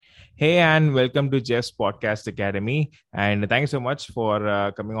Hey, and welcome to Jeff's Podcast Academy. And thank you so much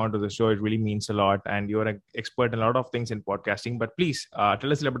for coming on to the show. It really means a lot. And you're an expert in a lot of things in podcasting. But please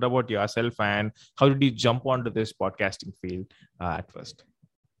tell us a little bit about yourself and how did you jump onto this podcasting field at first?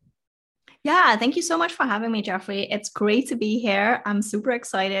 Yeah, thank you so much for having me, Jeffrey. It's great to be here. I'm super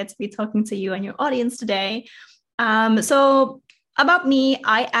excited to be talking to you and your audience today. So about me,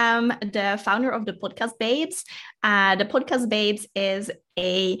 I am the founder of the Podcast Babes. The Podcast Babes is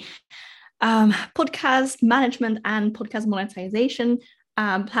a podcast management and podcast monetization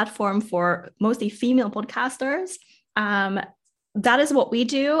platform for mostly female podcasters. That is what we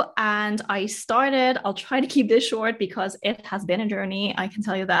do. And I'll try to keep this short because it has been a journey. I can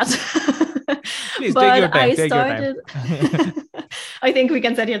tell you that. Please take your time. I think we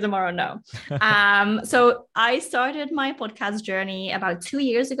can sit here tomorrow. No. So I started my podcast journey about 2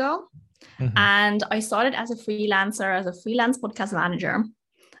 years ago. Mm-hmm. And I started as a freelancer, as a freelance podcast manager.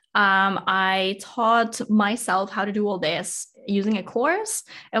 I taught myself how to do all this using a course.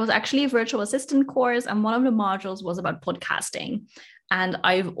 It was actually a virtual assistant course, and one of the modules was about podcasting. And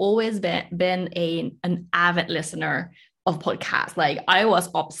I've always been an avid listener of podcasts. Like I was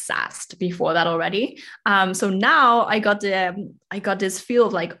obsessed before that already. So now I got this feel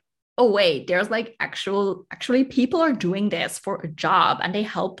of like, oh wait, there's like actually people are doing this for a job and they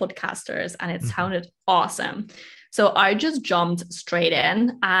help podcasters, and it sounded awesome. So I just jumped straight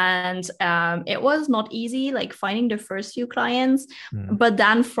in, and it was not easy, like finding the first few clients. But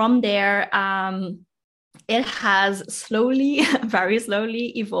then from there, it has slowly, very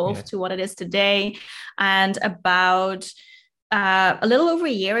slowly evolved to what it is today. And about a little over a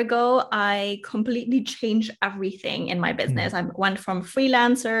year ago, I completely changed everything in my business. I went from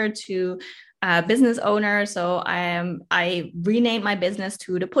freelancer to business owner. So I renamed my business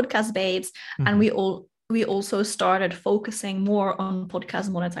to the Podcast Babes, and we also started focusing more on podcast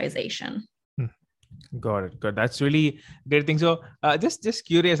monetization. Got it. Good. That's really great thing. So just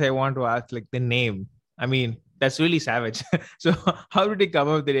curious, I want to ask like the name. I mean, that's really savage. So how did it come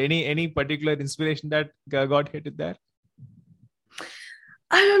up with it? Any particular inspiration that got hit with that?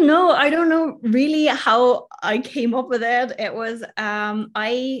 I don't know really how I came up with it. It was,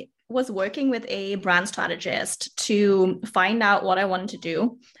 I was working with a brand strategist to find out what I wanted to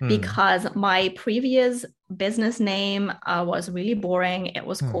do because my previous business name was really boring. It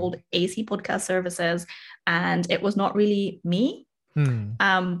was called AC Podcast Services, and it was not really me.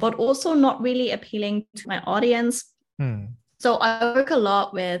 But also not really appealing to my audience. So I work a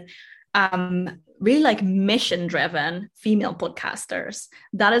lot with really like mission-driven female podcasters.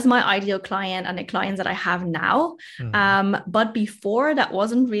 That is my ideal client and the clients that I have now. But before, that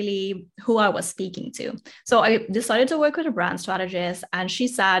wasn't really who I was speaking to. So I decided to work with a brand strategist, and she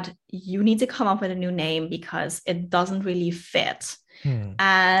said, you need to come up with a new name because it doesn't really fit.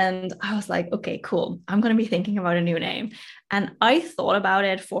 And I was like, okay, cool. I'm going to be thinking about a new name. And I thought about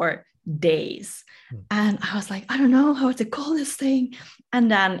it for days. And I was like, I don't know how to call this thing. And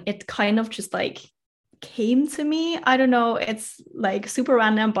then it kind of just like came to me. I don't know. It's like super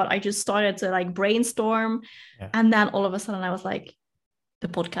random, but I just started to like brainstorm. Yeah. And then all of a sudden I was like, the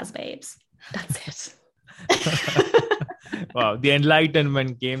Podcast Babes. That's it. Wow. The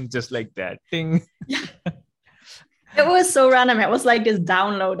enlightenment came just like that. Ding. Yeah. It was so random. It was like this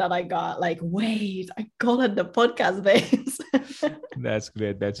download that I got, like, wait, I got it, the Podcast Babes. That's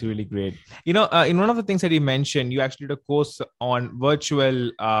great. That's really great. You know, in one of the things that you mentioned, you actually did a course on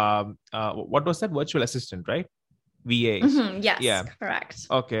virtual, what was that? Virtual assistant, right? VAs. Yes, yeah, correct.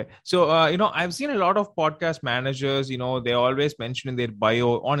 Okay. So, I've seen a lot of podcast managers, they always mention in their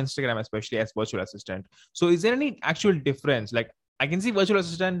bio on Instagram, especially as virtual assistant. So is there any actual difference? Like, I can see virtual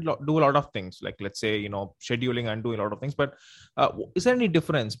assistant do a lot of things, like let's say, scheduling and doing a lot of things. But is there any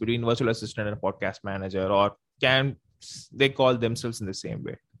difference between virtual assistant and a podcast manager, or can they call themselves in the same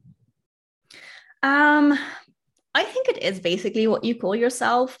way? I think it is basically what you call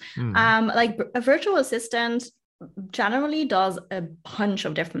yourself. Like a virtual assistant generally does a bunch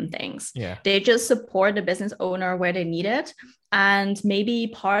of different things. Yeah. They just support the business owner where they need it. And maybe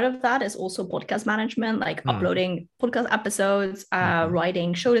part of that is also podcast management, like uploading podcast episodes,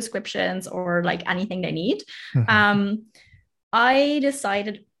 writing show descriptions, or like anything they need. I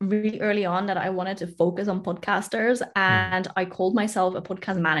decided really early on that I wanted to focus on podcasters, and I called myself a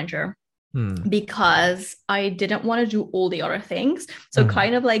podcast manager. Because I didn't want to do all the other things. So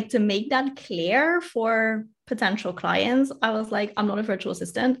kind of like to make that clear for potential clients, I was like, I'm not a virtual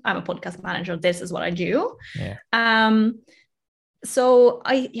assistant. I'm a podcast manager. This is what I do. Yeah. So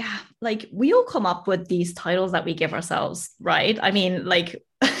like we all come up with these titles that we give ourselves, right? I mean, like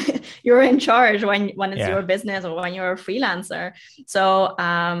you're in charge when it's your business or when you're a freelancer. So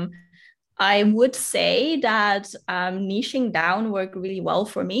I would say that niching down worked really well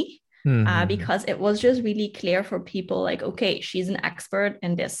for me because it was just really clear for people like, okay, she's an expert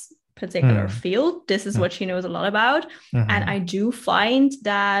in this particular field. This is what she knows a lot about. And I do find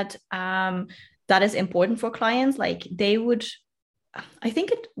that that is important for clients. Like they would, I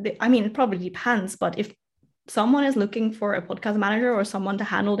think it probably depends, but if someone is looking for a podcast manager or someone to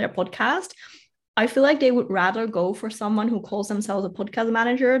handle their podcast, I feel like they would rather go for someone who calls themselves a podcast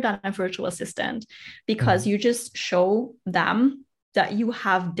manager than a virtual assistant, because you just show them that you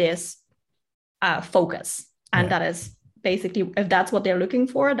have this focus. And that is basically, if that's what they're looking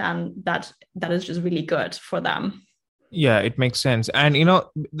for, then that is just really good for them. Yeah, it makes sense. And,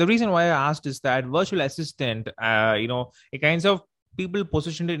 the reason why I asked is that virtual assistant, it kinds of people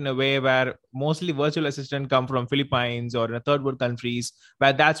positioned it in a way where mostly virtual assistant come from Philippines or in a third world countries,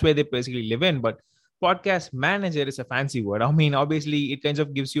 where that's where they basically live in. But podcast manager is a fancy word. I mean, obviously it kind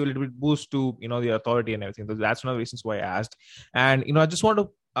of gives you a little bit boost to, the authority and everything. So that's one of the reasons why I asked. And, I just want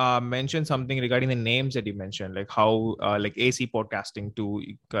to mention something regarding the names that you mentioned, like how like AC podcasting to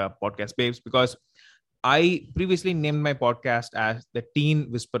podcast babes, because I previously named my podcast as the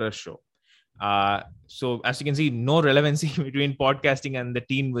Teen Whisperer Show. So as you can see, no relevancy between podcasting and the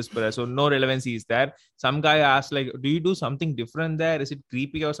Teen Whisperer. So no relevancy is there. Some guy asked, like, do you do something different there? Is it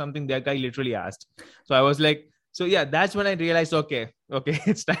creepy or something? That guy literally asked. So I was like, so yeah, that's when I realized, okay,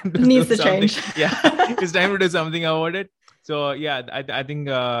 it's time to needs do to something. Change. Yeah, it's time to do something about it. So yeah, I think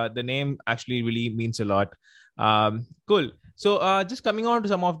the name actually really means a lot. Cool. So just coming on to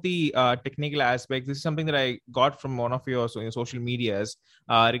some of the technical aspects, this is something that I got from one of your social medias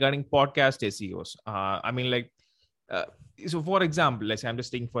regarding podcast SEOs. So for example, let's say I'm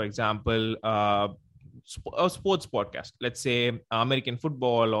just taking, for example, a sports podcast, let's say American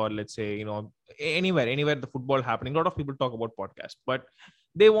football, or let's say, anywhere the football happening. A lot of people talk about podcasts, but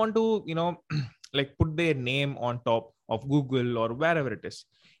they want to, like put their name on top of Google or wherever it is.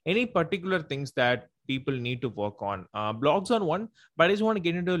 Any particular things that people need to work on? Blogs are one, but I just want to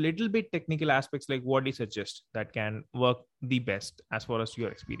get into a little bit technical aspects, like what do you suggest that can work the best as far as your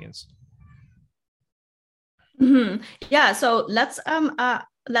experience? Yeah, so let's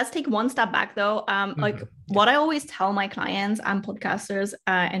take one step back though. Like what I always tell my clients and podcasters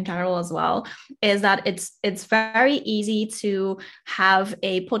in general as well is that it's very easy to have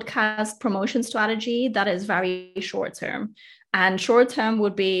a podcast promotion strategy that is very short term. And short term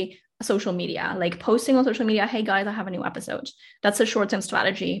would be social media, like posting on social media, hey guys, I have a new episode. That's a short-term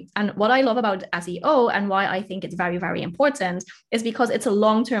strategy. And what I love about SEO and why I think it's very, very important is because it's a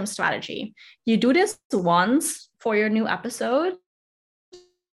long-term strategy. You do this once for your new episode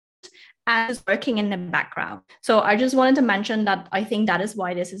and it's working in the background. So I just wanted to mention that I think that is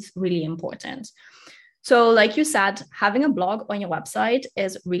why this is really important. So like you said, having a blog on your website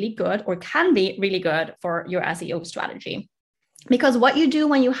is really good, or can be really good for your SEO strategy. Because what you do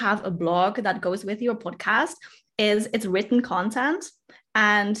when you have a blog that goes with your podcast is it's written content,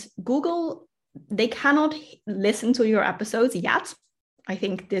 and Google, they cannot listen to your episodes yet. I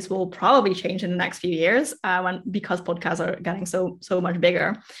think this will probably change in the next few years because podcasts are getting so much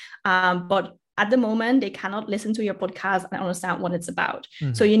bigger. But at the moment, they cannot listen to your podcast and understand what it's about.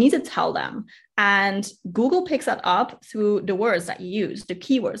 So you need to tell them. And Google picks that up through the words that you use, the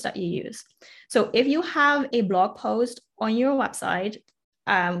keywords that you use. So if you have a blog post on your website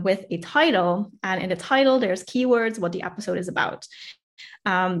with a title, and in the title, there's keywords, what the episode is about,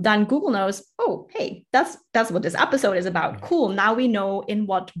 then Google knows, oh, hey, that's what this episode is about. Cool. Now we know in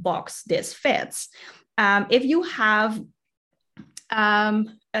what box this fits. If you have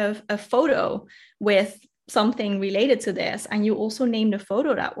a photo with something related to this, and you also name the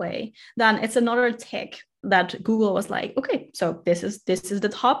photo that way, then it's another tick that Google was like, okay, so this is the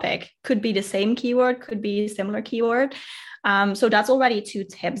topic. Could be the same keyword, could be a similar keyword. So that's already 2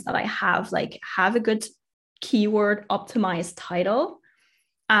 tips that I have. Like, have a good keyword optimized title.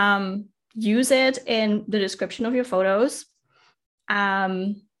 Use it in the description of your photos.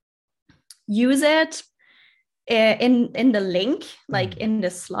 Use it in the link, like in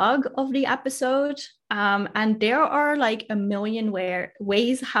the slug of the episode. And there are like a million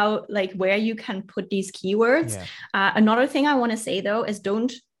ways how, like, where you can put these keywords. Another thing I want to say though is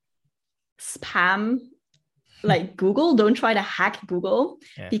don't spam like Google. Don't try to hack Google,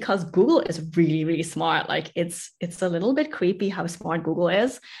 because Google is really, really smart. Like it's a little bit creepy how smart Google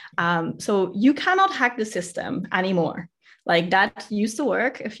is. So you cannot hack the system anymore. Like that used to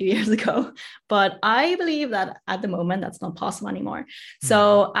work a few years ago, but I believe that at the moment that's not possible anymore.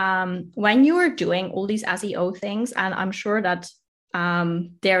 So when you are doing all these SEO things, and I'm sure that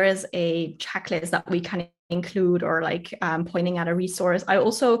there is a checklist that we can include or like pointing at a resource. I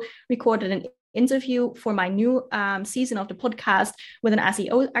also recorded an interview for my new season of the podcast with an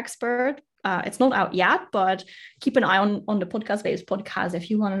SEO expert. It's not out yet, but keep an eye on the Podcast Babes podcast if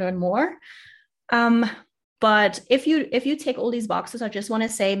you want to learn more. But if you tick all these boxes, I just want to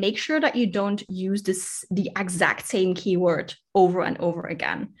say, make sure that you don't use the exact same keyword over and over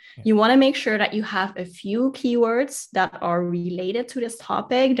again. You want to make sure that you have a few keywords that are related to this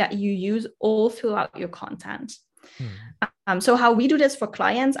topic that you use all throughout your content. So how we do this for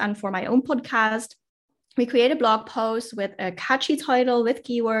clients and for my own podcast, we create a blog post with a catchy title with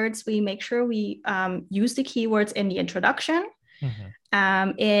keywords. We make sure we use the keywords in the introduction.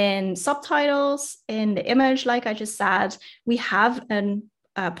 In subtitles, in the image, like I just said, we have a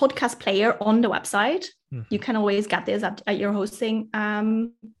podcast player on the website. You can always get this at your hosting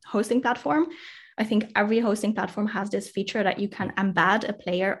platform. I think every hosting platform has this feature that you can embed a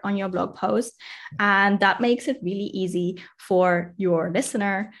player on your blog post, and that makes it really easy for your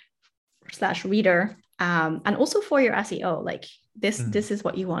listener / reader, and also for your SEO. Like this is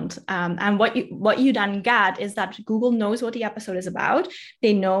what you want, and what you then get is that Google knows what the episode is about.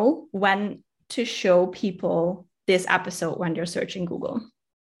 They know when to show people this episode when they're searching Google.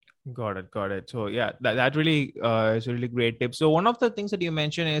 Got it. So yeah, that really is a really great tip. So one of the things that you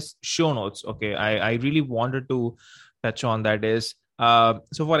mentioned is show notes. Okay, I really wanted to touch on that is so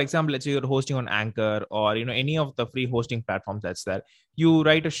for example, let's say you're hosting on Anchor or any of the free hosting platforms that's there. You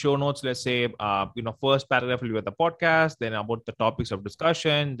write a show notes, let's say first paragraph will be with the podcast, then about the topics of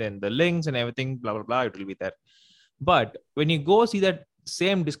discussion, then the links and everything, blah blah blah, it will be there. But when you go see that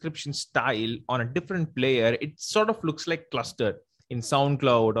same description style on a different player, it sort of looks like clustered in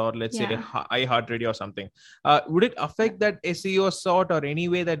SoundCloud or let's say iHeartRadio or something. Would it affect that SEO sort or any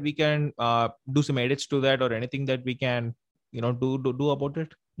way that we can do some edits to that or anything that we can do about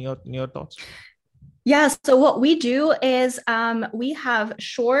it? Your thoughts? Yeah, so what we do is we have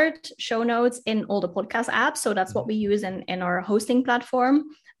short show notes in all the podcast apps. So that's what we use in our hosting platform.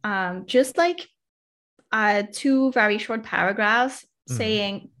 Just like 2 very short paragraphs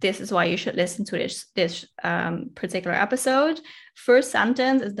saying this is why you should listen to this particular episode. First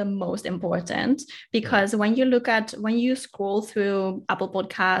sentence is the most important, because when you scroll through Apple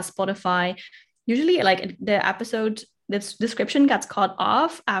Podcasts, Spotify, usually like the episode, this description gets cut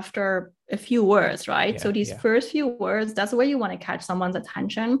off after a few words, right? So these first few words, that's where you want to catch someone's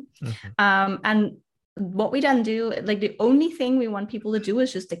attention. And what we then do, like the only thing we want people to do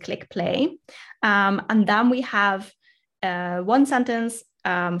is just to click play. And then we have 1 sentence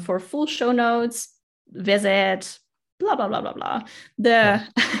for full show notes, visit, blah, blah, blah, blah, blah.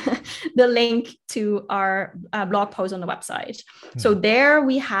 The link to our blog post on the website. So there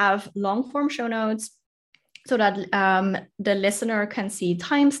we have long form show notes, so that the listener can see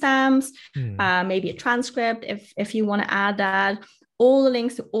timestamps, maybe a transcript if you want to add that, all the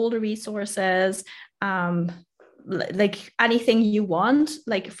links to all the resources, like anything you want,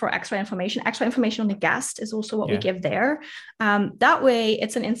 like for extra information on the guest is also what we give there. That way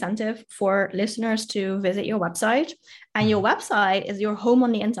it's an incentive for listeners to visit your website, and your website is your home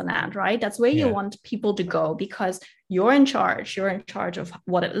on the internet, right? That's where you want people to go, because you're in charge of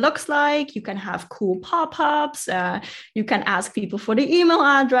what it looks like. You can have cool pop-ups, you can ask people for the email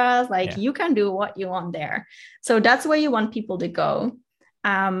address, you can do what you want there. So that's where you want people to go,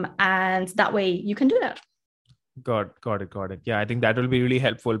 and that way you can do that. Got it. Yeah, I think that will be really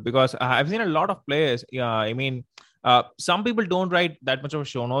helpful, because I've seen a lot of players. Some people don't write that much of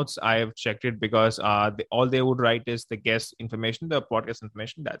show notes. I have checked it, because all they would write is the guest information, the podcast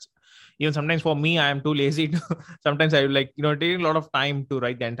information. That's even sometimes for me, I am too lazy to. Sometimes I like taking a lot of time to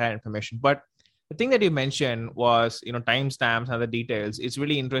write the entire information. But the thing that you mentioned was timestamps and the details. It's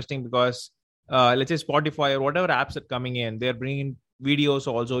really interesting because let's say Spotify or whatever apps are coming in, they're bringing videos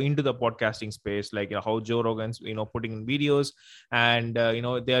also into the podcasting space, like how Joe Rogan's putting in videos, and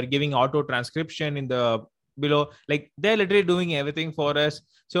they are giving auto transcription in the below, like they're literally doing everything for us.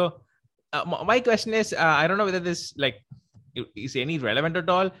 So my question is, I don't know whether this is any relevant at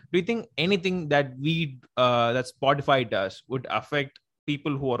all. Do you think anything that that Spotify does would affect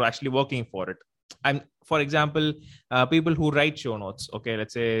people who are actually working for it? For example, people who write show notes. Okay,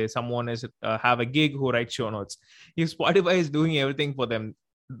 let's say someone is have a gig who writes show notes. If Spotify is doing everything for them,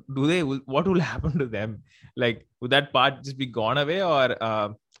 what will happen to them? Like, would that part just be gone away,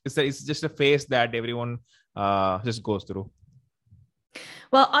 or it's just a phase that everyone just goes through?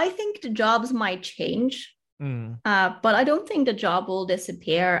 Well, I think the jobs might change, but I don't think the job will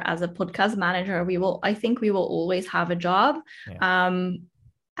disappear. As a podcast manager, I think we will always have a job.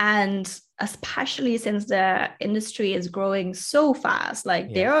 And especially since the industry is growing so fast,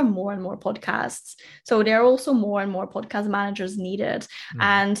 like there are more and more podcasts. So there are also more and more podcast managers needed.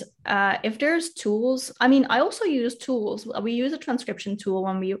 And if there's tools, I mean, I also use tools. We use a transcription tool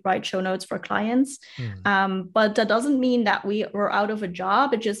when we write show notes for clients. But that doesn't mean that we're out of a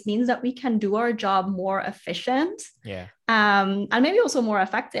job. It just means that we can do our job more efficient. And maybe also more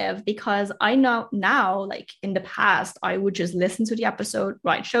effective, because I know now, like in the past, I would just listen to the episode,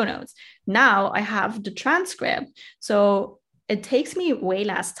 write show notes. Now I have the transcript. So it takes me way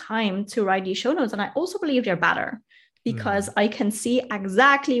less time to write these show notes. And I also believe they're better because I can see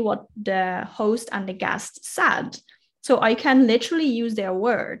exactly what the host and the guest said. So I can literally use their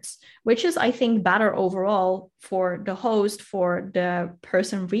words, which is, I think, better overall for the host, for the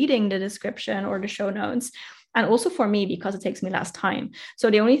person reading the description or the show notes. And also for me, because it takes me less time. So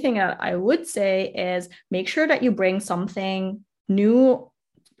the only thing I would say is make sure that you bring something new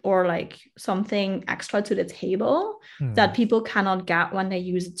or like something extra to the table that people cannot get when they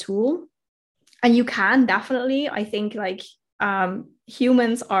use a tool. And you can definitely, I think, like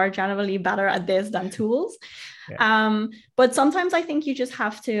humans are generally better at this than tools. But sometimes I think you just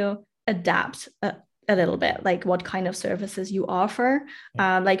have to adapt a little bit, like what kind of services you offer.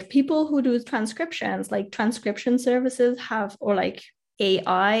 Like people who do transcriptions, like transcription services have, or like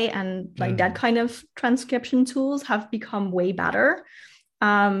AI and like that kind of transcription tools have become way better.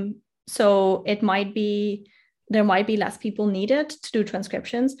 So it might be, there might be less people needed to do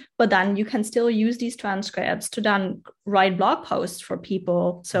transcriptions, but then you can still use these transcripts to then write blog posts for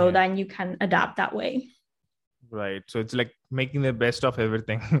people. So then you can adapt that way. Right. So it's like making the best of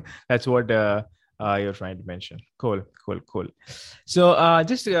everything. That's what you're trying to mention. Cool. So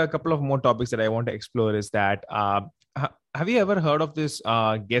just a couple of more topics that I want to explore is that have you ever heard of this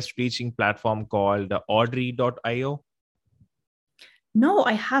guest reaching platform called Audrey.io? No,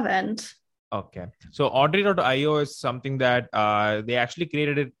 I haven't. Okay. So Audrey.io is something that they actually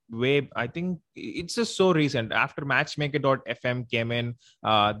created it way, I think it's just so recent. After Matchmaker.fm came in,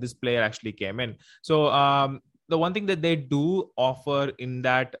 this player actually came in. So the one thing that they do offer in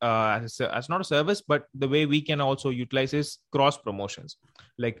that as not a service, but the way we can also utilize is cross promotions.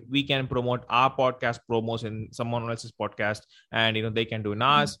 Like we can promote our podcast promos in someone else's podcast, and they can do in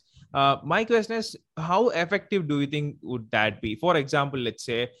ours. My question is, how effective do you think would that be? For example, let's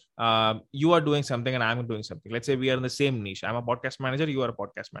say you are doing something and I'm doing something. Let's say we are in the same niche. I'm a podcast manager, you are a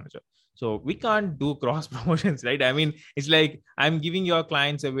podcast manager. So we can't do cross promotions, right? I mean, it's like I'm giving your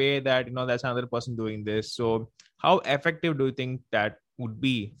clients away that, that's another person doing this. So how effective do you think that would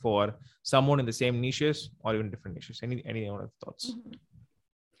be for someone in the same niches or even different niches? Any other thoughts?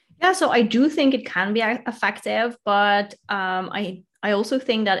 Yeah, so I do think it can be effective, but I also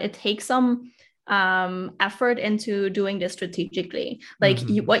think that it takes some effort into doing this strategically. Like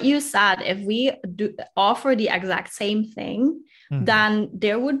what you said, if we do offer the exact same thing, then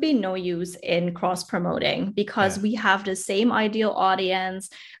there would be no use in cross promoting because we have the same ideal audience.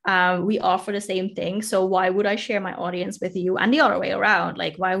 We offer the same thing. So why would I share my audience with you? And the other way around,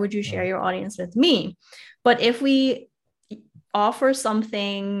 like why would you share your audience with me? But if we offer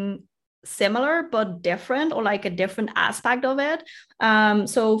something similar but different, or like a different aspect of it.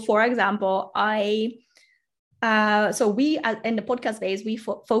 So for example, we in the podcast base, we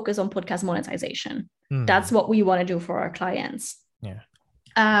focus on podcast monetization. That's what we want to do for our clients.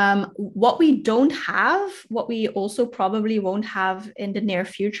 What we don't have, what we also probably won't have in the near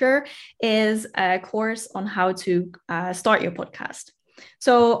future, is a course on how to start your podcast.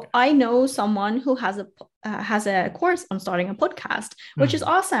 So I know someone who has a course on starting a podcast, which is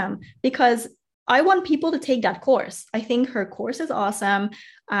awesome because I want people to take that course. I think her course is awesome.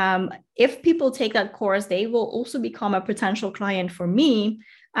 If people take that course, they will also become a potential client for me.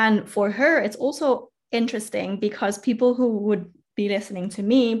 And for her, it's also interesting because people who would be listening to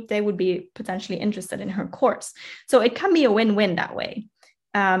me, they would be potentially interested in her course. So it can be a win-win that way.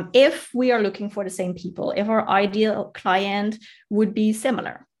 If we are looking for the same people, if our ideal client would be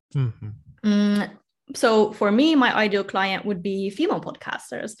similar. So for me, my ideal client would be female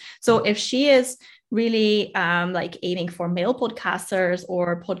podcasters. So if she is really like aiming for male podcasters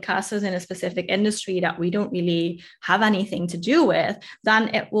or podcasters in a specific industry that we don't really have anything to do with,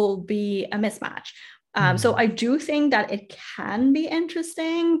 then it will be a mismatch. So I do think that it can be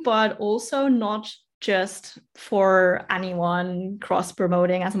interesting, but also not just for anyone cross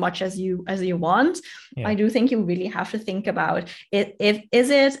promoting as much as you want. I do think you really have to think about it. Is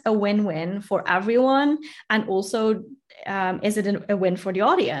it a win-win for everyone? And also, is it a win for the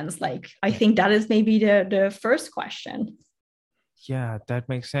audience? Like, I think that is maybe the first question. Yeah, that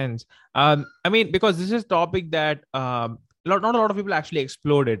makes sense. I mean, because this is a topic that not a lot of people actually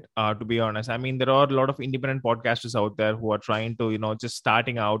explode it, to be honest. I mean, there are a lot of independent podcasters out there who are trying to, just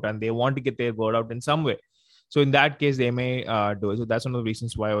starting out, and they want to get their word out in some way. So in that case, they may do it. So that's one of the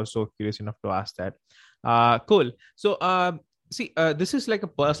reasons why I was so curious enough to ask that. Cool. So see, this is like a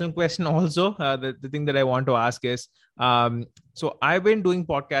personal question also. The thing that I want to ask is, so I've been doing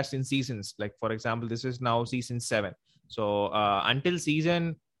podcasts in seasons. Like, for example, this is now season 7. So until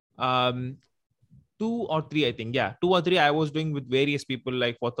season 2 or 3, I think. Yeah, 2 or 3, I was doing with various people.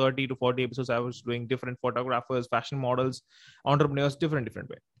 Like for 30 to 40 episodes, I was doing different photographers, fashion models, entrepreneurs, different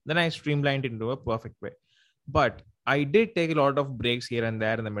way. Then I streamlined it into a perfect way. But I did take a lot of breaks here and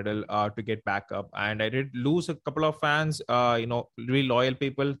there in the middle to get back up. And I did lose a couple of fans, really loyal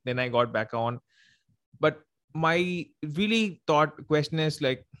people. Then I got back on. But my really question is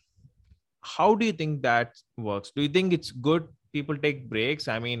like, how do you think that works? Do you think it's good people take breaks?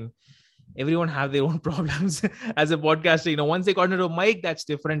 I mean, everyone have their own problems as a podcaster. Once they got into a mic, that's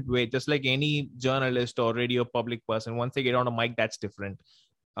different way. Just like any journalist or radio public person, once they get on a mic, that's different.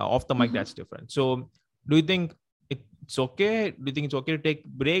 Off the mic, that's different. So do you think it's okay? Do you think it's okay to take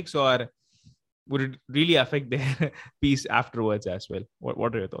breaks, or would it really affect their peace afterwards as well?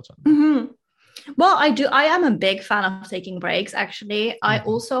 What are your thoughts on that? Mm-hmm. Well, I am a big fan of taking breaks, actually. I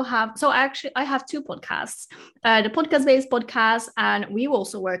also have, I have 2 podcasts, the podcast-based podcast, and we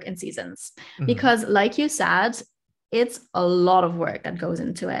also work in seasons because, like you said, it's a lot of work that goes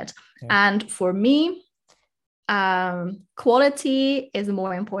into it. Yeah. And for me, quality is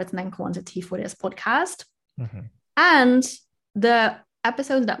more important than quantity for this podcast. And the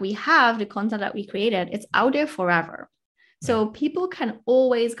episodes that we have, the content that we created, it's out there forever. So people can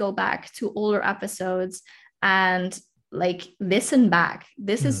always go back to older episodes and like listen back.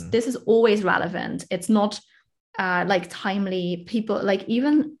 This is always relevant. It's not like timely. People, like,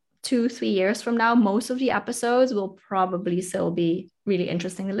 even 2-3 years from now, most of the episodes will probably still be really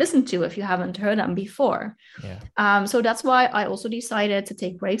interesting to listen to if you haven't heard them before. So that's why I also decided to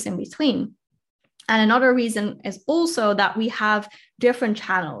take breaks in between. And another reason is also that we have different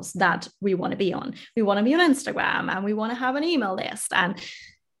channels that we want to be on. We want to be on Instagram, and we want to have an email list. And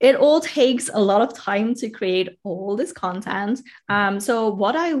it all takes a lot of time to create all this content. So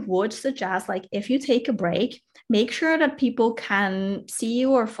what I would suggest, like, if you take a break, make sure that people can see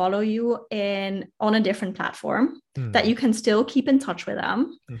you or follow you on a different platform, that you can still keep in touch with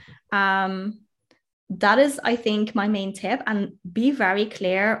them. That is, I think, my main tip. And be very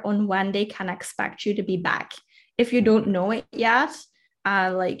clear on when they can expect you to be back. If you don't know it yet,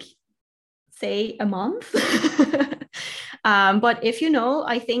 like, say a month. But if you know,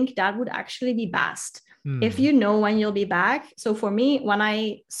 I think that would actually be best. If you know when you'll be back. So for me, when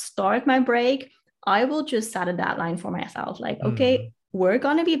I start my break, I will just set a deadline for myself. Like, okay, we're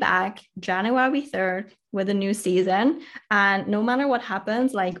going to be back January 3rd with a new season. And no matter what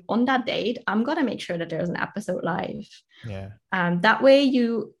happens, like, on that date, I'm going to make sure that there's an episode live. That way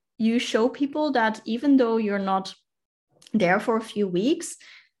you show people that even though you're not there for a few weeks,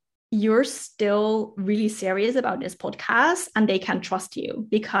 you're still really serious about this podcast, and they can trust you,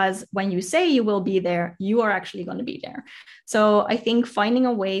 because when you say you will be there, you are actually going to be there. So I think finding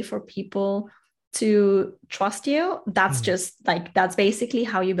a way for people to trust you, that's just like, that's basically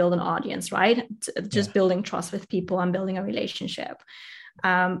how you build an audience, right? Just building trust with people and building a relationship.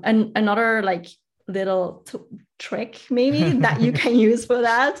 And another like little trick maybe that you can use for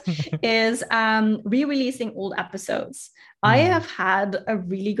that is re-releasing old episodes. I have had a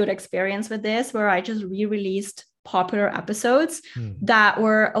really good experience with this, where I just re-released popular episodes that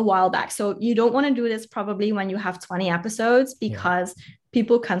were a while back. So you don't want to do this probably when you have 20 episodes, because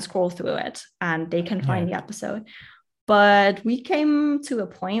people can scroll through it and they can find the episode. But we came to a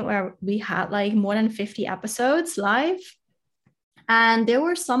point where we had like more than 50 episodes live. And there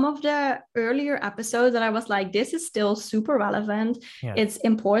were some of the earlier episodes that I was like, this is still super relevant. It's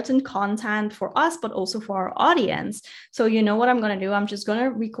important content for us, but also for our audience. So you know what I'm going to do? I'm just going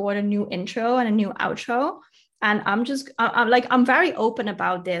to record a new intro and a new outro. And I'm very open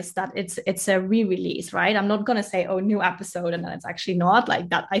about this, that it's a re-release, right? I'm not going to say, oh, new episode, and then it's actually not like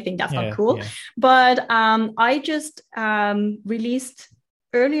that. I think that's not cool. But I just released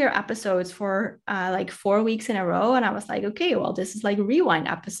earlier episodes for like 4 weeks in a row. And I was like, okay, well, this is like rewind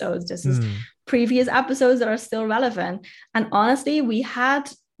episodes. This is previous episodes that are still relevant. And honestly, we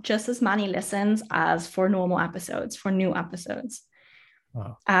had just as many listens as for normal episodes, for new episodes.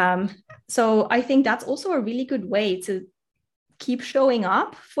 Wow. So I think that's also a really good way to keep showing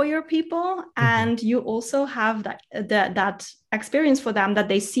up for your people. And you also have that experience for them, that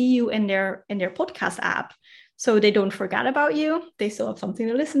they see you in their podcast app. so they don't forget about you. They still have something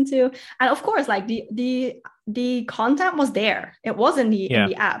to listen to. And of course, like the content was there. It was in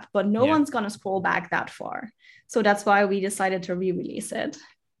the app, but no one's gonna scroll back that far. So that's why we decided to re-release it.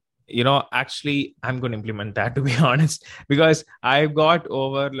 Actually, I'm going to implement that, to be honest, because I've got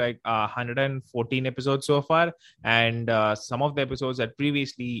over like 114 episodes so far. And some of the episodes that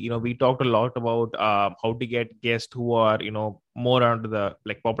previously, we talked a lot about how to get guests who are, more onto the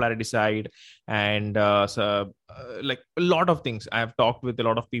like popularity side. And like a lot of things. I've talked with a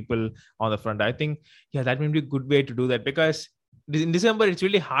lot of people on the front. I think, that may be a good way to do that, because in December, it's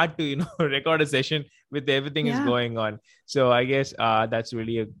really hard to, record a session with everything is going on. So I guess that's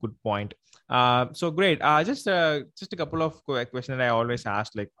really a good point. So great. Just a couple of questions that I always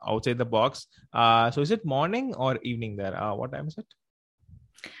ask, like outside the box. So is it morning or evening there? What time is it?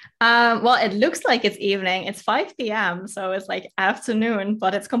 Well, it looks like it's evening. It's 5 p.m. So it's like afternoon,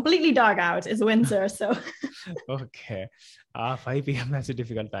 but it's completely dark out. It's winter. So okay. 5 p.m. That's a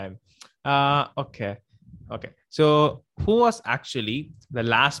difficult time. Okay. So who was actually the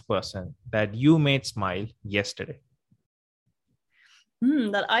last person that you made smile yesterday?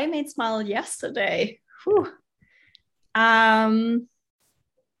 That I made smile yesterday. Whew. I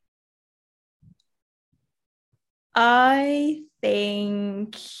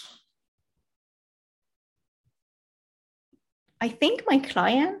think my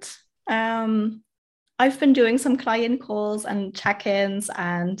client. I've been doing some client calls and check-ins,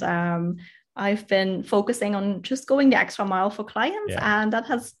 and I've been focusing on just going the extra mile for clients, and that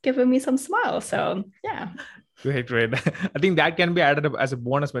has given me some smiles. So yeah. Great. I think that can be added up as a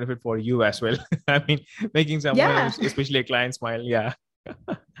bonus benefit for you as well. I mean, making someone, especially a client, smile. Yeah.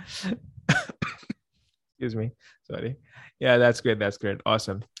 Excuse me. Sorry. Yeah, that's great.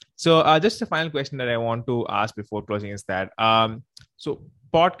 Awesome. So just a final question that I want to ask before closing is that, so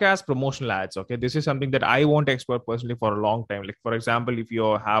podcast promotional ads. Okay. This is something that I want to explore personally for a long time. Like, for example, if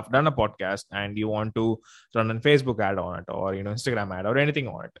you have done a podcast and you want to run a Facebook ad on it, or, Instagram ad or anything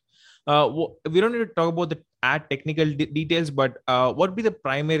on it. We don't need to talk about the ad technical details, but what would be the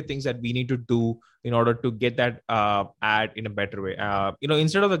primary things that we need to do in order to get that ad in a better way?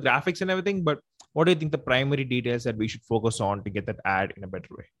 Instead of the graphics and everything, but what do you think the primary details that we should focus on to get that ad in a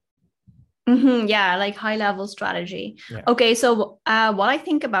better way? Yeah, like high level strategy. Yeah. Okay, so what I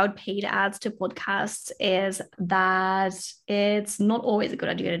think about paid ads to podcasts is that it's not always a good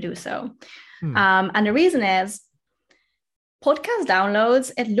idea to do so. And the reason is, podcast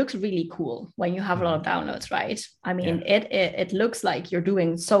downloads, it looks really cool when you have a lot of downloads, right? I mean, it looks like you're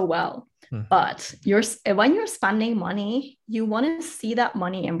doing so well. But when you're spending money, you want to see that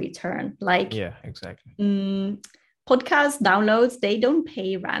money in return. Like, yeah, exactly. Podcast downloads, they don't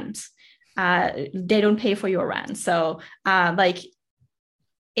pay rent. They don't pay for your rent. So like,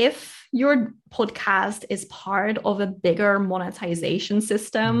 if your podcast is part of a bigger monetization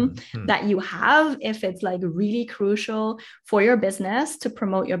system that you have, if it's like really crucial for your business to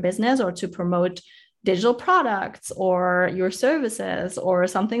promote your business or to promote digital products or your services or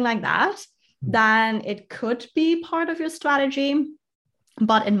something like that, then it could be part of your strategy.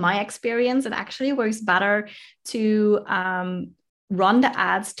 But in my experience, it actually works better to run the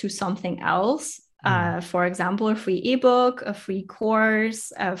ads to something else. For example, a free ebook, a free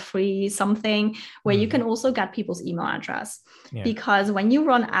course, a free something where you can also get people's email address. Yeah. Because when you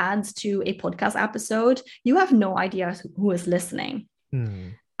run ads to a podcast episode, you have no idea who is listening.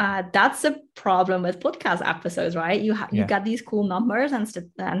 That's a problem with podcast episodes, right? You get these cool numbers and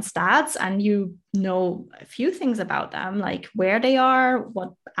stats, and you know a few things about them, like where they are,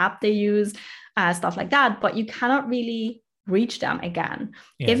 what app they use, stuff like that. But you cannot really reach them again.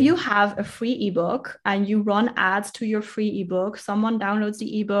 If you have a free ebook and you run ads to your free ebook, someone downloads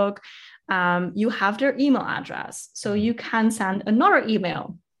the ebook, you have their email address, so you can send another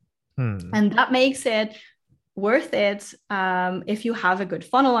email, and that makes it worth it. If you have a good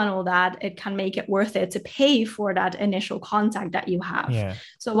funnel and all that, it can make it worth it to pay for that initial contact that you have.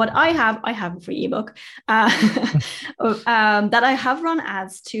 So what I have a free ebook that I have run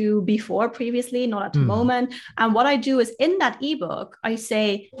ads to before, previously, not at the moment. And what I do is, in that ebook, I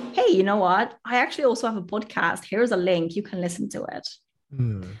say, hey, you know what? I actually also have a podcast. Here's a link. You can listen to it.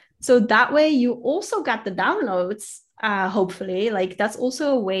 So that way you also get the downloads. Hopefully, like, that's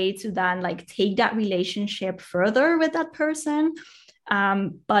also a way to then like take that relationship further with that person.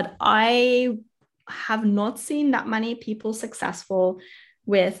 But I have not seen that many people successful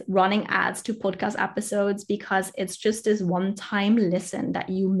with running ads to podcast episodes, because it's just this one-time listen that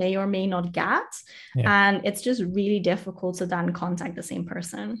you may or may not get. And it's just really difficult to then contact the same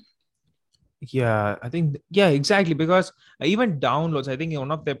person. Yeah, I think, yeah, exactly. Because even downloads, I think in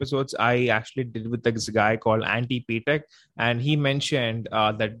one of the episodes I actually did with this guy called Anti Ptek, and he mentioned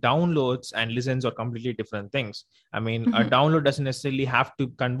that downloads and listens are completely different things. I mean, a Mhm. download doesn't necessarily have to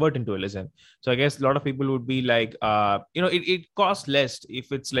convert into a listen. So I guess a lot of people would be like, it costs less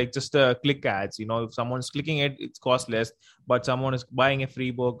if it's like just a click ads. If someone's clicking it, it's cost less. But someone is buying a free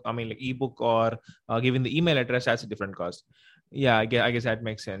book, I mean, like ebook or giving the email address, that's a different cost. Yeah, I guess that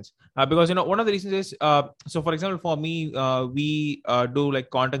makes sense. Because one of the reasons is so for example, for me, we do like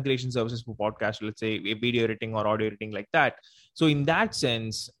content creation services for podcasts, let's say a video editing or audio editing like that. So in that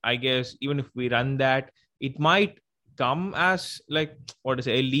sense, I guess even if we run that, it might come as like, what to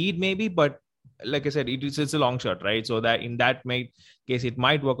say, a lead maybe, but like I said, it's a long shot, right? So that in that case, it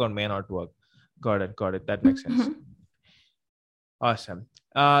might work or may not work. Got it, that makes sense. Mhm. Awesome.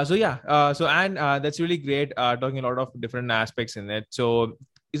 That's really great. Talking a lot of different aspects in it. So,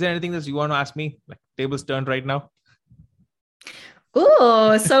 is there anything that you want to ask me? Like, tables turned right now.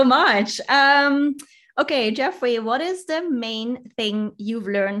 Oh, so much. Okay, Jeffrey, what is the main thing you've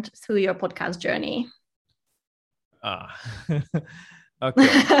learned through your podcast journey? Ah,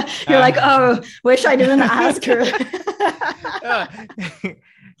 okay. You're like, oh, wish I didn't ask her. uh,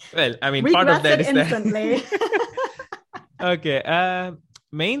 well, I mean, part of Regrets that it is instantly. okay.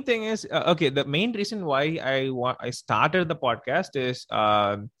 Main thing is okay. The main reason why I started the podcast is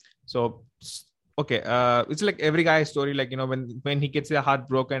so okay. It's like every guy's story. Like when he gets their heart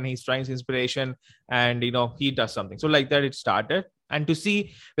broken, he's trying inspiration, and he does something. So like that, it started, and to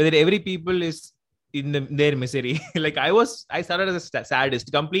see whether every people is in their misery. Like I started as a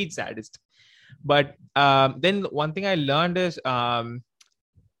sadist, complete sadist. But then one thing I learned is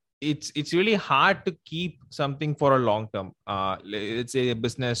it's really hard to keep something for a long term, let's say a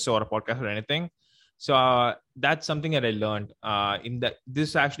business or a podcast or anything. So that's something that I learned in that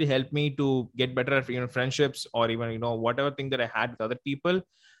this actually helped me to get better at friendships, or even whatever thing that I had with other people.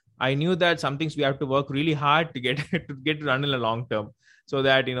 I knew that some things we have to work really hard to get to run in the long term, so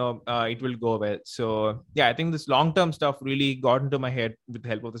that it will go well. So yeah, I think this long term stuff really got into my head with the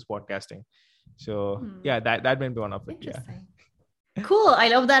help of this podcasting. So yeah, that may be one of it. Yeah. Interesting. Cool. I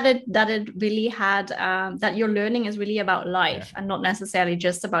love that it really had that your learning is really about life and not necessarily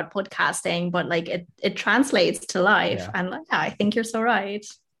just about podcasting, but like it translates to life. Yeah. And yeah, I think you're so right.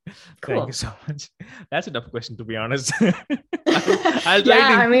 Cool. Thank you so much. That's a tough question, to be honest. I'll try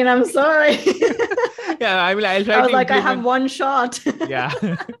yeah, I mean, I'm sorry. yeah, I mean, I'll try. I was like, I have one shot. yeah.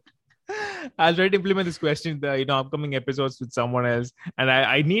 I'll try to implement this question in the upcoming episodes with someone else, and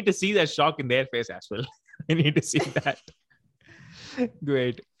I need to see that shock in their face as well. I need to see that.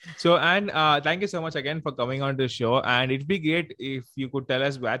 Great. So, and thank you so much again for coming on the show. And it'd be great if you could tell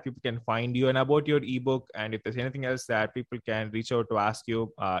us where people can find you and about your ebook. And if there's anything else that people can reach out to ask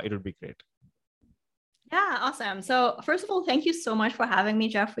you, it would be great. Yeah, awesome. So first of all, thank you so much for having me,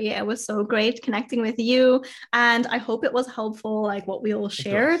 Jeffrey. It was so great connecting with you. And I hope it was helpful, like what we all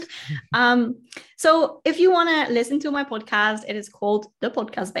shared. So if you want to listen to my podcast, it is called The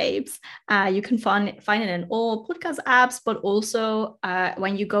Podcast Babes. You can find it in all podcast apps, but also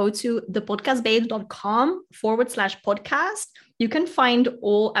when you go to thepodcastbabes.com/podcast, you can find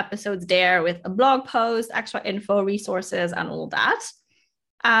all episodes there with a blog post, extra info, resources, and all that.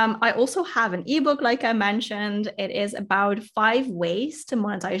 I also have an ebook, like I mentioned. It is about 5 ways to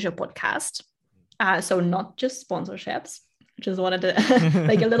monetize your podcast. So not just sponsorships, just wanted to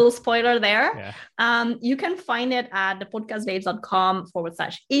like a little spoiler there. Yeah. You can find it at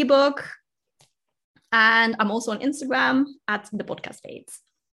thepodcastbabes.com/ebook. And I'm also on Instagram at The Podcast Babes.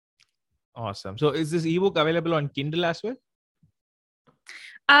 Awesome. So is this ebook available on Kindle as well?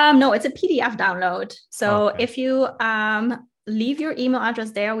 No, it's a PDF download. So if you leave your email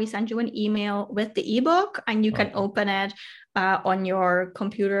address there, we send you an email with the ebook, and you can open it on your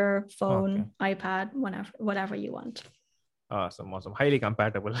computer, phone, iPad, whatever you want. Awesome. Highly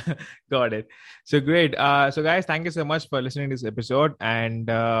compatible. Got it. So great. So guys, thank you so much for listening to this episode, and